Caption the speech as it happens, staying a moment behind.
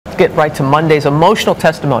get right to Monday's emotional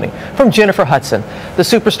testimony from Jennifer Hudson, the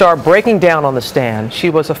superstar breaking down on the stand.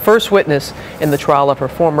 She was a first witness in the trial of her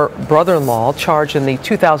former brother-in-law charged in the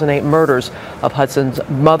 2008 murders of Hudson's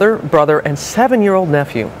mother, brother, and 7-year-old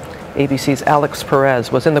nephew. ABC's Alex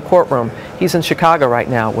Perez was in the courtroom. He's in Chicago right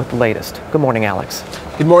now with the latest. Good morning, Alex.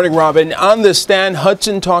 Good morning, Robin. On the stand,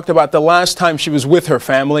 Hudson talked about the last time she was with her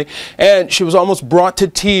family, and she was almost brought to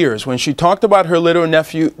tears when she talked about her little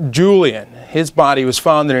nephew, Julian. His body was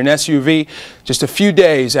found in an SUV just a few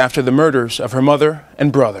days after the murders of her mother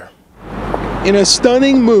and brother. In a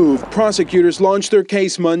stunning move, prosecutors launched their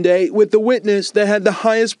case Monday with the witness that had the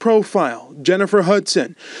highest profile, Jennifer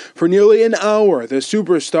Hudson. For nearly an hour, the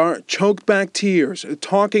superstar choked back tears,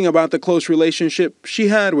 talking about the close relationship she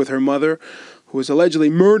had with her mother, who was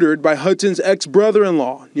allegedly murdered by Hudson's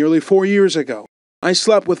ex-brother-in-law nearly 4 years ago. "I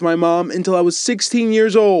slept with my mom until I was 16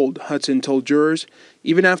 years old," Hudson told jurors.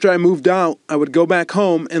 "Even after I moved out, I would go back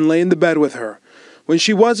home and lay in the bed with her. When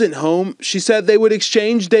she wasn't home, she said they would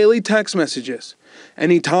exchange daily text messages.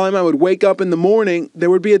 Any time I would wake up in the morning, there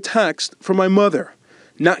would be a text from my mother."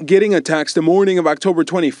 Not getting a text the morning of October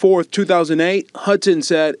 24, 2008, Hudson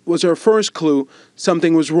said, was her first clue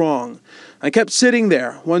something was wrong. "I kept sitting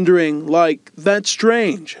there, wondering, that's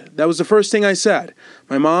strange. That was the first thing I said.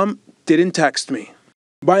 My mom didn't text me."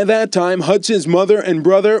 By that time, Hudson's mother and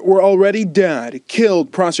brother were already dead,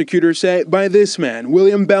 killed, prosecutors say, by this man,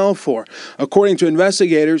 William Balfour. According to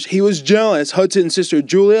investigators, he was jealous Hudson's sister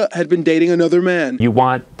Julia had been dating another man. You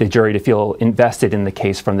want the jury to feel invested in the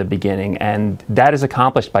case from the beginning, and that is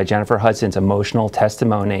accomplished by Jennifer Hudson's emotional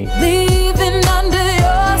testimony. Leaving under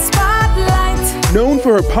your spotlight. Known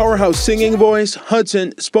for her powerhouse singing voice,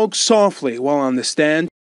 Hudson spoke softly while on the stand,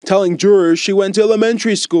 telling jurors she went to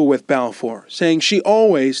elementary school with Balfour, saying she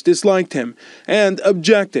always disliked him and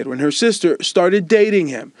objected when her sister started dating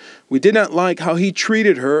him. "We did not like how he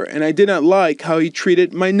treated her, and I did not like how he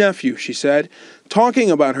treated my nephew," she said. Talking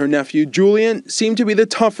about her nephew, Julian, seemed to be the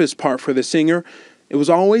toughest part for the singer. "It was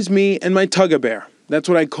always me and my tug-a-bear. That's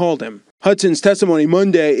what I called him." Hudson's testimony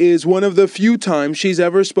Monday is one of the few times she's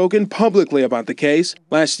ever spoken publicly about the case.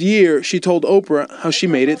 Last year, she told Oprah how she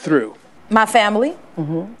made it through. My family.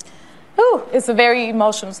 Ooh, it's a very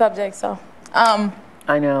emotional subject, so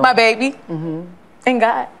I know. my baby and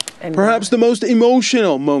God. Perhaps the most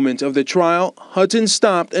emotional moment of the trial, Hudson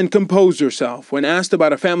stopped and composed herself when asked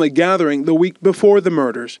about a family gathering the week before the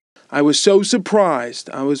murders. "I was so surprised.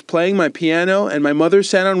 I was playing my piano and my mother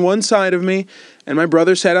sat on one side of me and my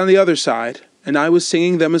brother sat on the other side, and I was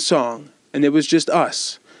singing them a song, and it was just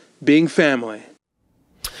us, being family."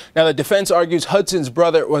 Now, the defense argues Hudson's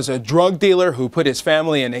brother was a drug dealer who put his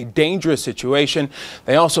family in a dangerous situation.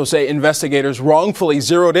 They also say investigators wrongfully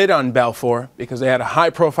zeroed in on Balfour because they had a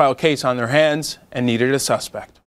high-profile case on their hands and needed a suspect.